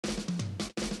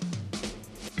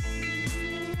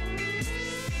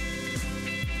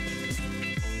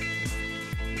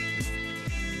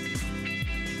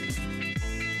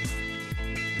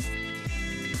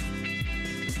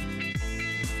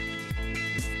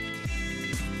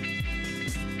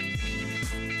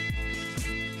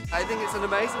I think it's an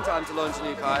amazing time to launch a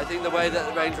new car. I think the way that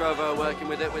the Range Rover are working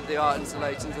with it, with the art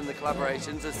installations and the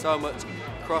collaborations, there's so much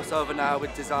crossover now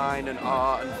with design and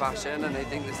art and fashion, and I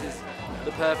think this is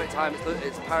the perfect time.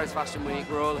 It's Paris Fashion Week,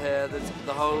 we're all here, there's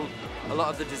a lot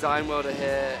of the design world are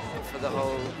here for the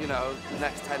whole, the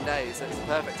next 10 days, so it's the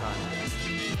perfect time.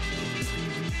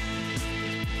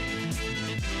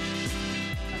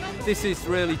 This is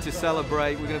really to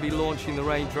celebrate. We're going to be launching the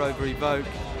Range Rover Evoque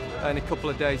in a couple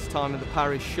of days' time at the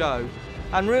Paris show.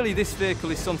 And really this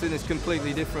vehicle is something that's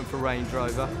completely different for Range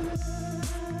Rover.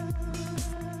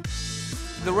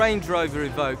 The Range Rover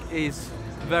Evoque is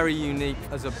very unique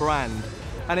as a brand,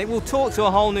 and it will talk to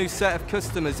a whole new set of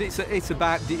customers. It's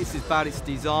about its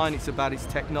design, it's about its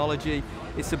technology,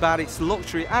 it's about its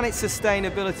luxury and its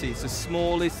sustainability. It's the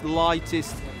smallest,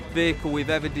 lightest vehicle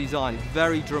we've ever designed. It's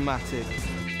very dramatic.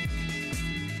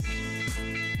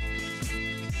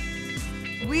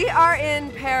 We are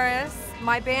in Paris.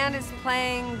 My band is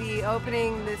playing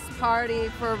this party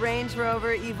for Range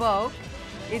Rover Evoque.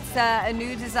 It's a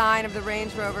new design of the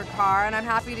Range Rover car, and I'm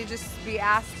happy to just be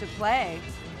asked to play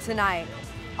tonight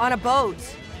on a boat.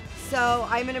 So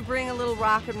I'm going to bring a little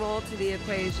rock and roll to the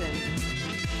equation.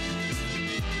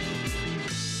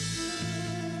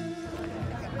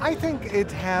 I think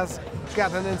it has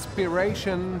got an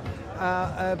inspiration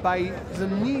by the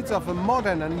needs of a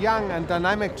modern and young and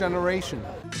dynamic generation.